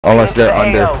Unless they're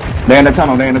under. They're in the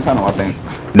tunnel, I think.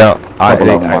 No, I Couple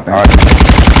of think. them, I think.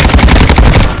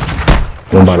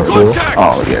 One by the pool.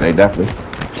 Oh, yeah, they definitely.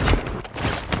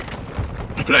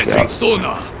 Planting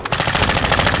sonar.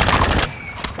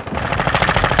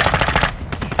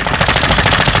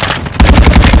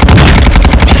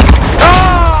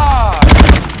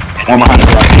 One behind the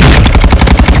rock.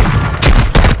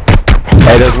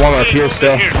 Hey, there's one up here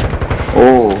still.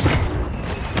 Oh.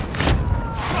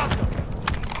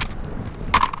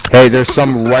 Hey, there's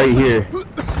some right here.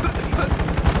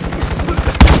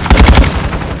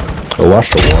 Oh,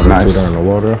 watch the water. Nice. Two down in the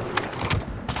water.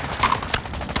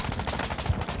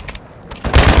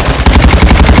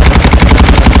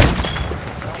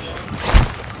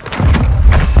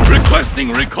 Requesting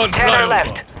recon Tanner flyover.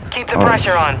 left. Keep the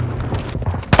pressure on.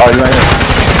 Oh, you right here.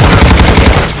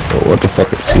 Oh, what the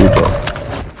fuck is Seabro?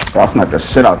 Bro, I sniped the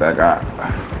shit out that guy.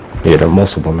 Yeah, there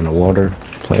must have been in the water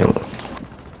playing with.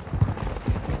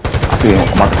 I see him.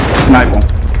 I'm about to snipe him.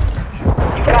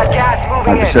 You've got gas Snipe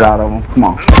moving the in. shit out of him. Come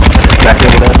on. Back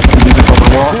over there. You just over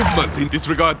the wall. Movement in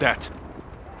disregard that.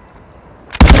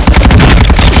 Made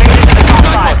it to the top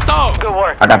Tango's 5. down. Good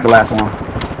work. I got the last one.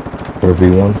 Or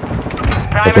V1.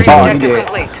 Primary think I objective did.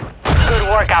 complete. Good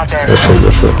work out there. Good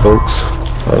shit, folks.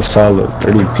 That was solid.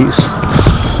 30 piece.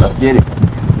 Let's get it.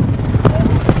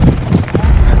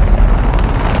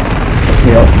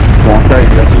 Yep. Going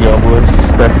crazy. That's what y'all boys.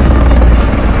 Step.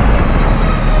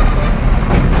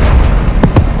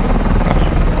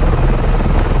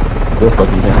 Good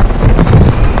fucking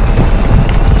game.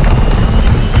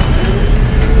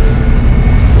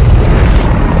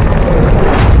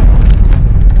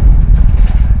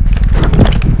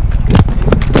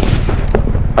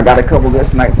 I got a couple good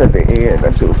snipes at the end.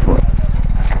 That shit was fun.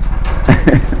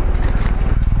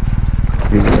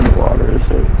 He's in the water and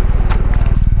shit.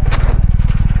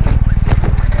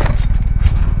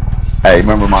 Hey,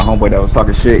 remember my homeboy that was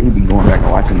talking shit? He be going back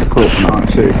and watching the clip and all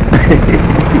that shit.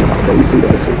 You see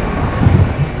that shit?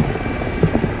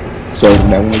 So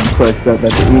that when you pressed up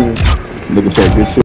at the end, nigga said good shit.